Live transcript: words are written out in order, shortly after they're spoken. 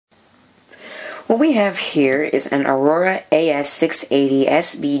What we have here is an Aurora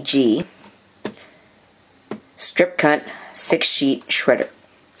AS680SBG strip cut 6-sheet shredder.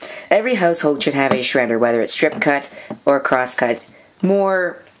 Every household should have a shredder, whether it's strip cut or cross cut.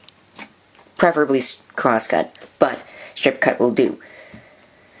 More preferably cross cut, but strip cut will do.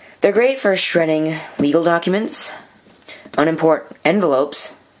 They're great for shredding legal documents, unimportant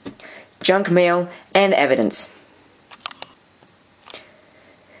envelopes, junk mail, and evidence.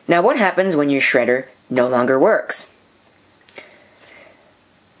 Now, what happens when your shredder no longer works?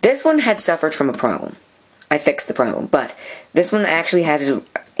 This one had suffered from a problem. I fixed the problem, but this one actually has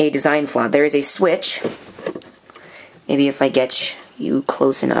a design flaw. There is a switch. Maybe if I get you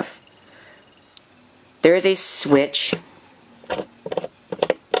close enough. There is a switch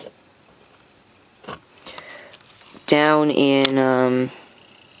down in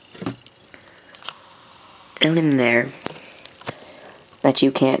there that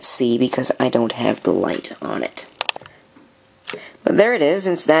you can't see because I don't have the light on it. But there it is.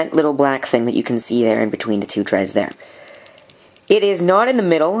 It's that little black thing that you can see there in between the two treads there. It is not in the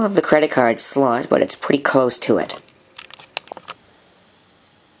middle of the credit card slot, but it's pretty close to it.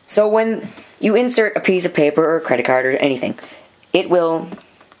 So when you insert a piece of paper or a credit card or anything, it will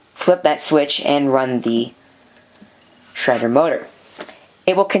flip that switch and run the shredder motor.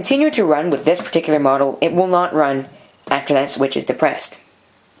 It will continue to run with this particular model. It will not run after that switch is depressed.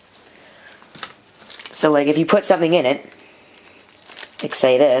 So like if you put something in it, like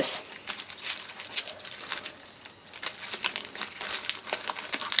say this,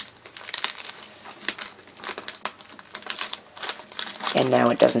 and now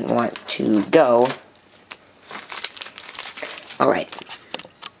it doesn't want to go. Alright.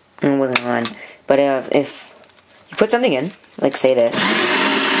 It wasn't on. But if you put something in, like say this,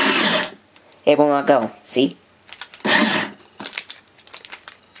 it will not go. See?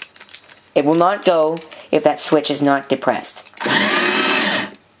 It will not go if that switch is not depressed.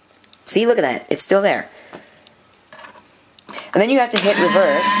 See, look at that. It's still there. And then you have to hit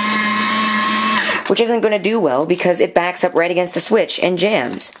reverse, which isn't going to do well because it backs up right against the switch and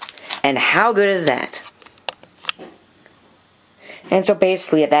jams. And how good is that? And so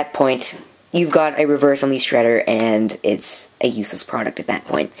basically at that point, you've got a reverse-only shredder and it's a useless product at that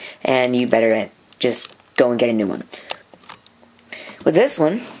point. And you better just go and get a new one. With this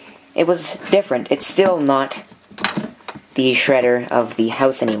one, it was different. It's still not the shredder of the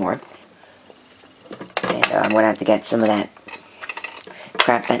house anymore. And I'm going to have to get some of that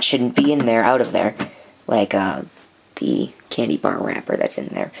crap that shouldn't be in there out of there. Like the candy bar wrapper that's in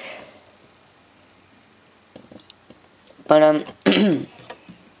there. But,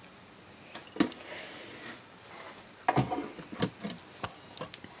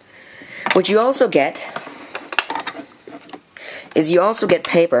 what you also get is you also get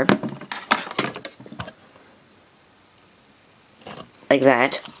paper like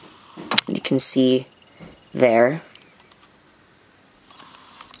that. You can see there.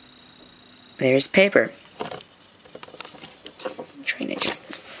 There's paper. I'm trying to adjust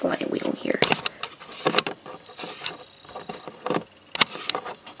this flywheel here.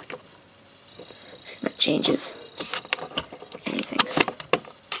 See if that changes anything.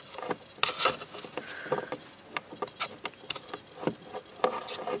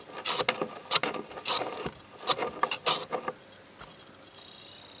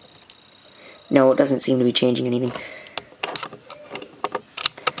 No, it doesn't seem to be changing anything.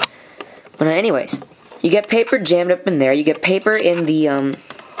 But anyways, you get paper jammed up in there. You get paper in the,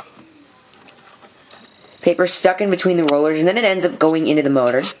 paper stuck in between the rollers, and then it ends up going into the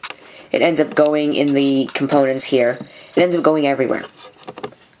motor. It ends up going in the components here. It ends up going everywhere.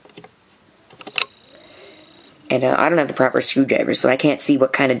 And I don't have the proper screwdriver, so I can't see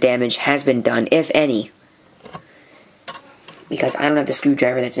what kind of damage has been done, if any. Because I don't have the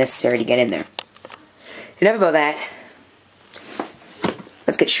screwdriver that's necessary to get in there. Enough about that.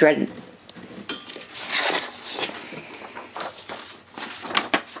 Let's get shredding.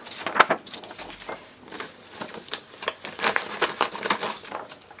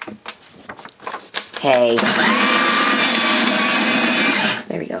 Okay.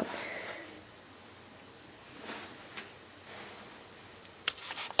 There we go.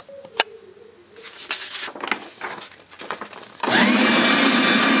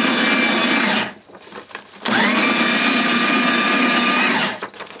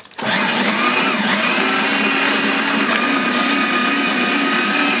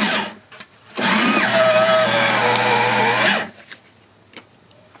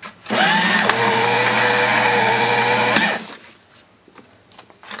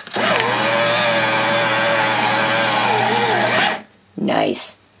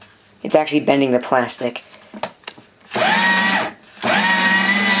 It's actually bending the plastic.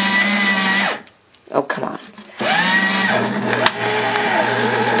 Oh, come on.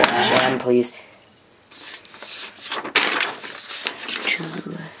 Jam, please. 2,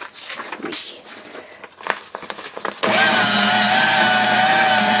 3.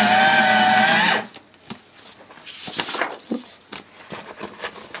 Oops.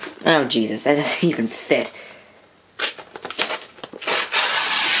 Oh, Jesus, that doesn't even fit.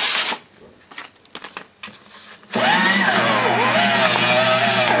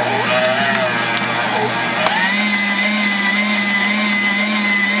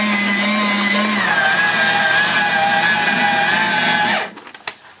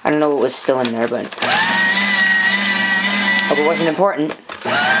 I don't know what was still in there, but hope it wasn't important.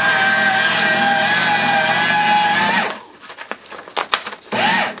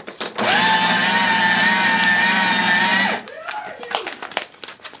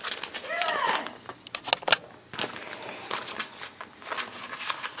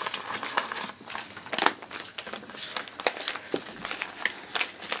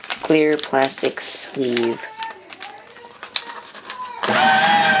 Clear plastic sleeve.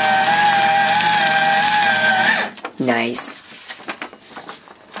 Nice.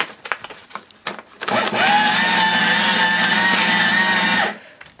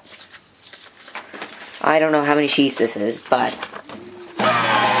 I don't know how many sheets this is, but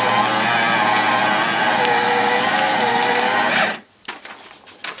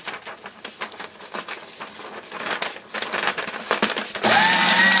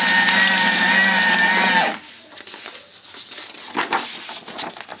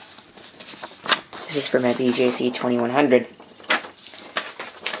this is for my BJC 2100,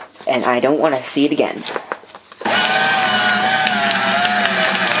 and I don't want to see it again.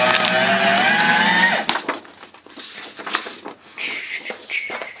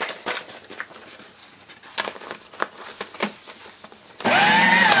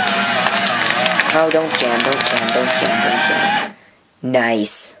 Oh, don't jam, don't jam, don't jam, don't jam.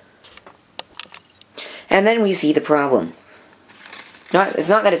 Nice. And then we see the problem. It's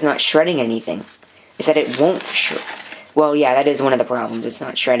not that it's not shredding anything. It's that it won't shred. Well, yeah, that is one of the problems. It's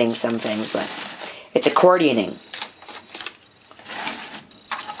not shredding some things, but it's accordioning.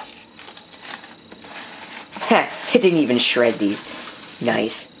 Heh, it didn't even shred these.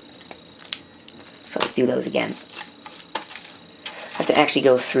 Nice. So let's do those again. I have to actually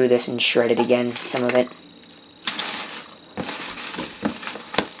go through this and shred it again, some of it.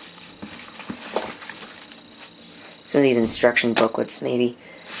 Some of these instruction booklets, maybe.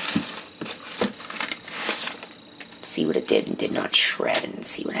 See what it did and did not shred and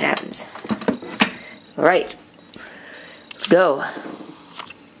see what happens. Alright. Let's go.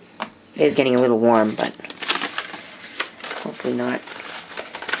 It is getting a little warm, but hopefully not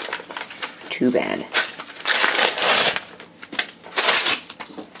too bad.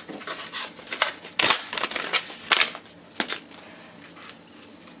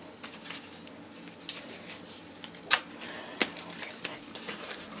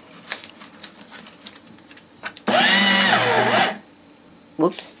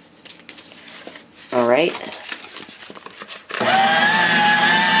 Whoops. Alright.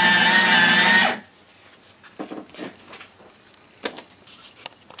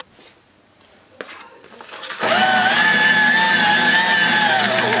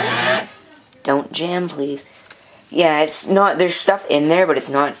 Don't jam, please. Yeah, it's not, there's stuff in there, but it's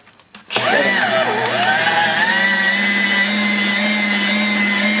not shredding.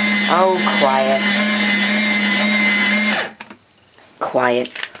 Oh, quiet.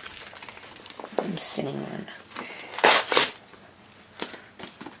 Quiet. I'm sitting on.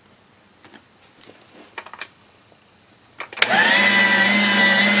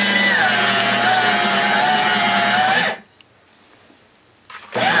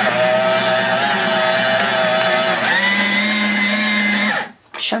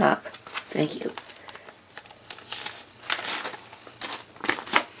 Shut up. Thank you.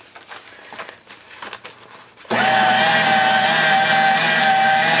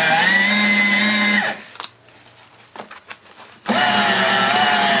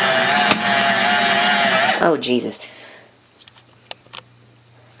 Oh, Jesus.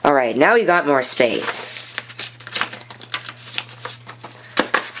 Alright, now we got more space.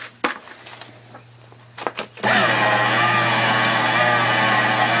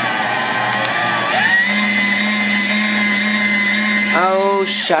 Oh,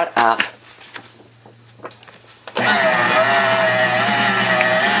 shut up.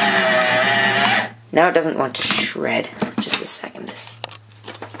 Now it doesn't want to shred. Just a second.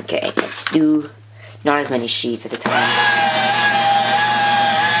 Okay, let's do not as many sheets at a time.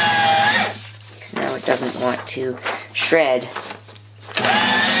 doesn't want to shred.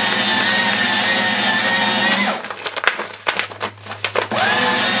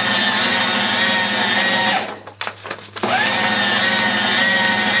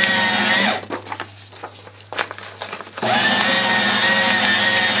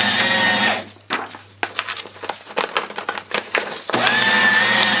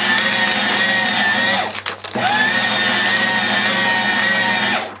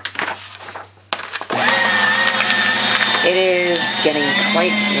 It is getting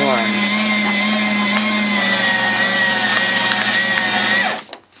quite warm.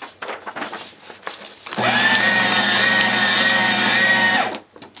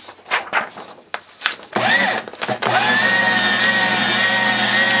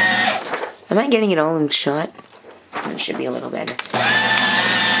 Am I getting it all in shot? It should be a little better.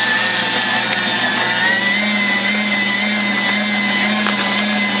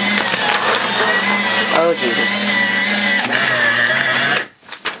 Oh, Jesus.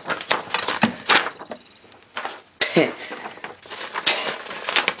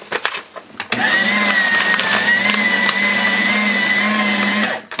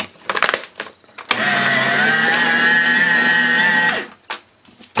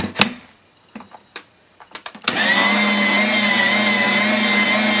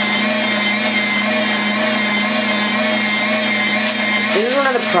 This is one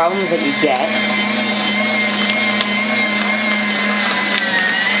of the problems that you get.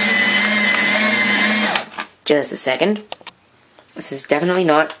 Just a second. This is definitely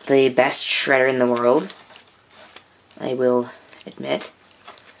not the best shredder in the world, I will admit.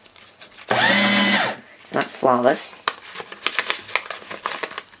 It's not flawless.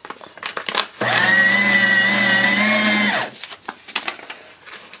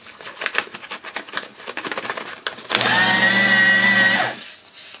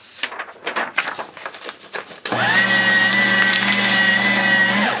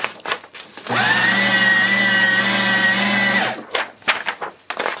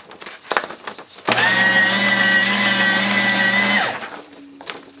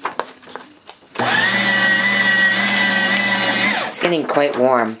 It's getting quite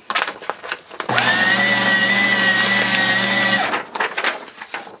warm.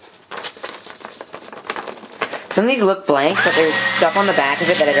 Some of these look blank, but there's stuff on the back of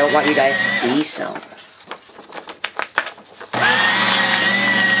it that I don't want you guys to see, so...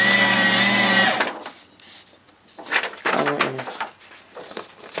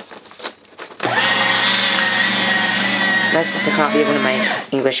 That's just a copy of one of my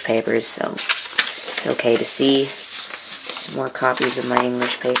English papers, so it's okay to see. Some more copies of my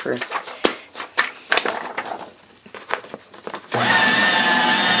English paper.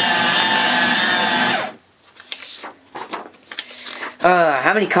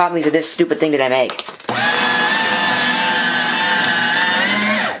 How many copies of this stupid thing did I make? I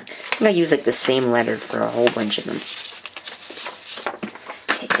think I used like the same letter for a whole bunch of them.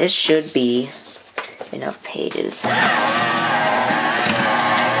 Okay, this should be enough pages.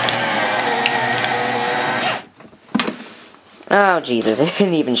 Oh, Jesus, I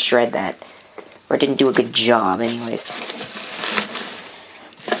didn't even shred that. Or didn't do a good job, anyways.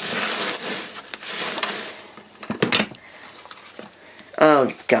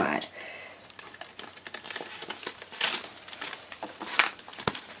 Oh, God.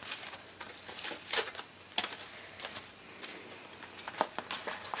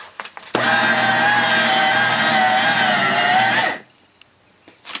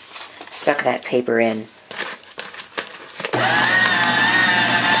 Suck that paper in.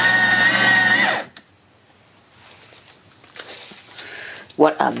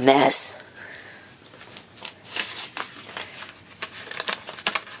 What a mess.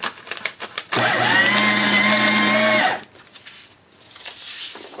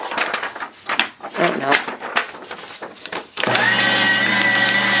 Oh, no.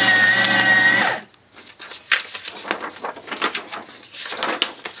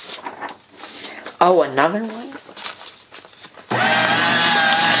 Oh, another one?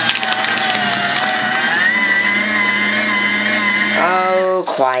 Oh,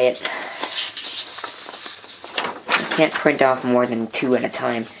 quiet. I can't print off more than 2 at a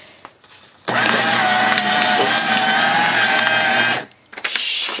time. Oops.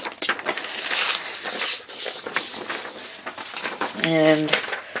 Shit. And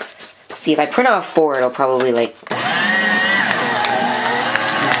see, if I print off 4, it'll probably like complain.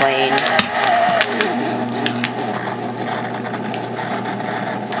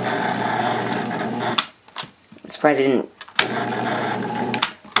 I'm surprised I didn't.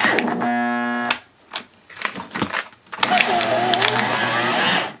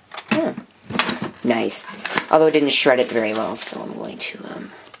 Nice. Although it didn't shred it very well, so I'm going to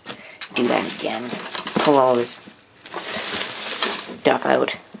do that again. Pull all this stuff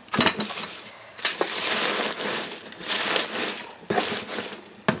out.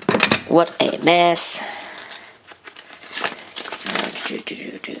 What a mess.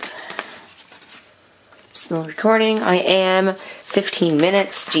 Still recording. I am 15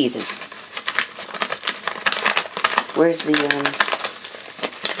 minutes. Jesus. Where's the,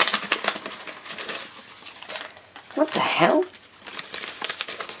 what the hell?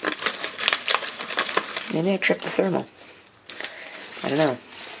 Maybe I tripped the thermal. I don't know.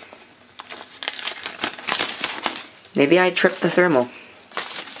 Maybe I tripped the thermal.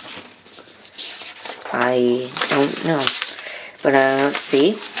 I don't know. But, let's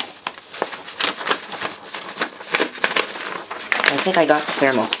see. I think I got the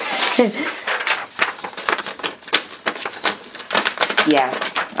thermal. Yeah,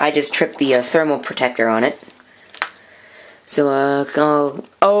 I just tripped the thermal protector on it. So,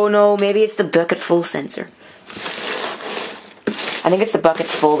 oh no, maybe it's the bucket full sensor. I think it's the bucket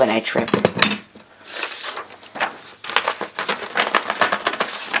full that I tripped.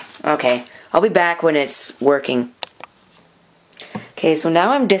 Okay, I'll be back when it's working. Okay, so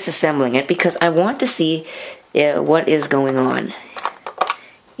now I'm disassembling it because I want to see what is going on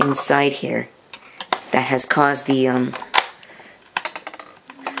inside here that has caused the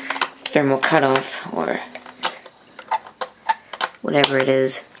thermal cutoff, or whatever it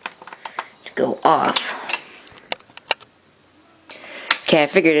is, to go off. Okay, I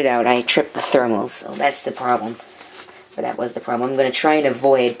figured it out. I tripped the thermals, so that's the problem. Or that was the problem. I'm going to try and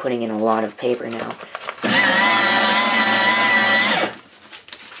avoid putting in a lot of paper now.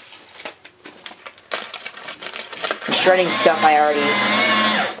 I'm shredding stuff I already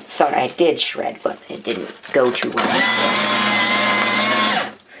thought I did shred, but it didn't go too well,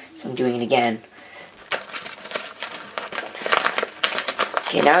 so I'm doing it again.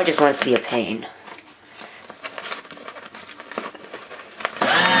 Okay, now it just wants to be a pain.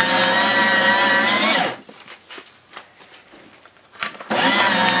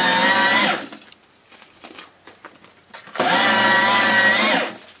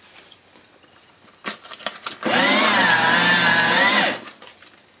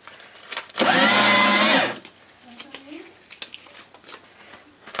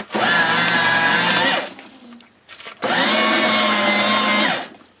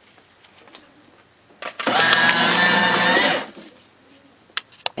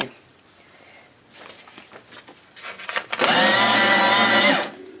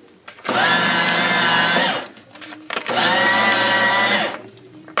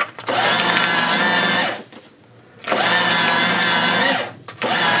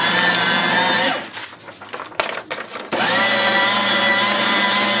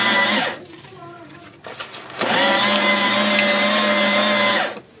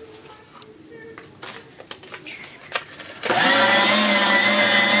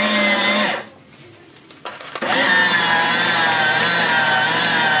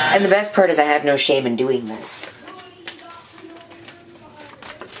 And the best part is I have no shame in doing this.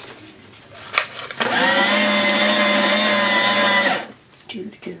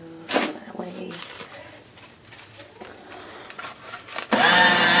 That way.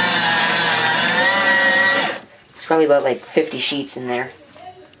 There's probably about like 50 sheets in there.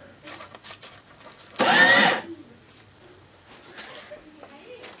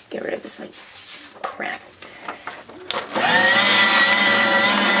 Get rid of this like crap.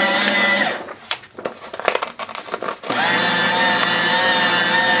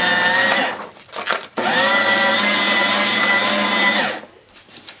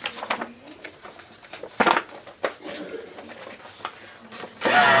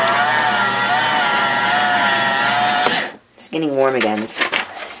 Getting warm again.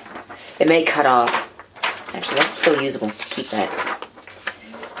 It may cut off. Actually, that's still usable. Keep that.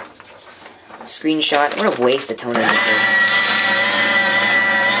 Screenshot. What a waste of toner this is.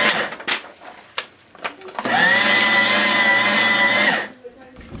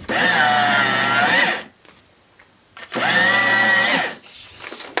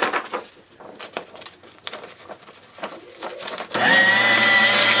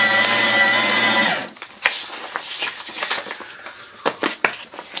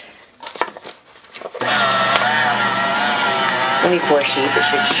 It's only 4 sheets, it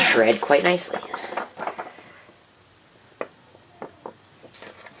should shred quite nicely.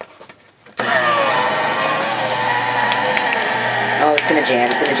 Oh, it's gonna jam,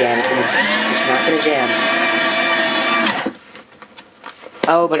 it's not gonna jam.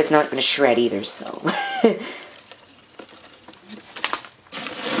 Oh, but it's not gonna shred either, so.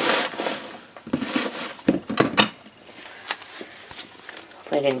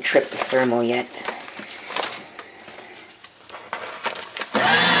 I didn't trip the thermal yet.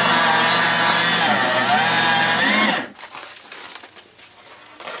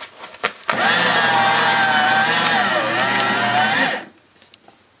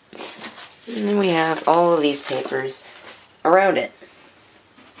 And then we have all of these papers around it.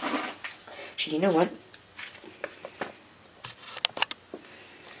 Actually, you know what?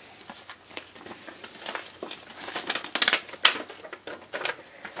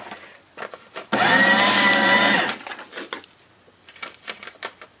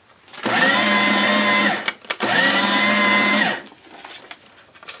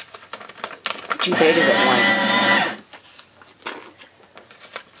 Two pages at once.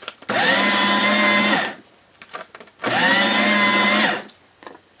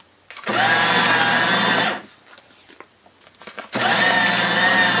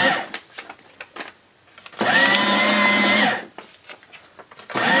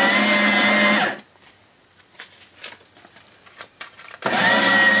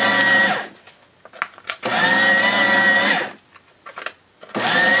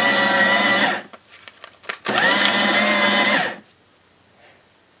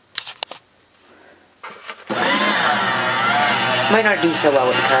 Might not do so well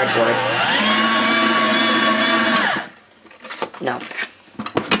with the cardboard. No.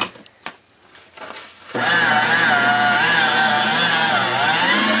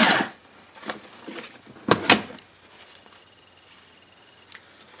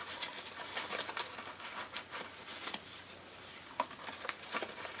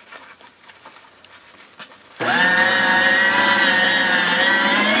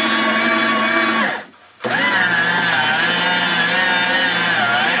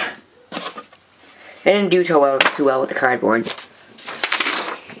 It didn't do too well with the cardboard.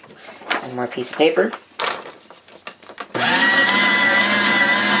 One more piece of paper.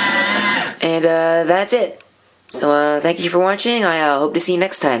 And that's it. So thank you for watching. I hope to see you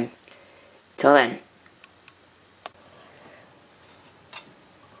next time. Till then.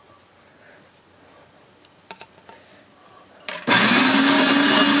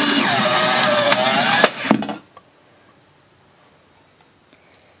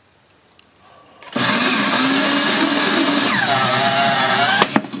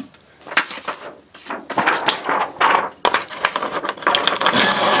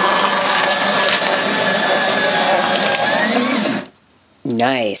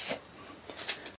 Nice.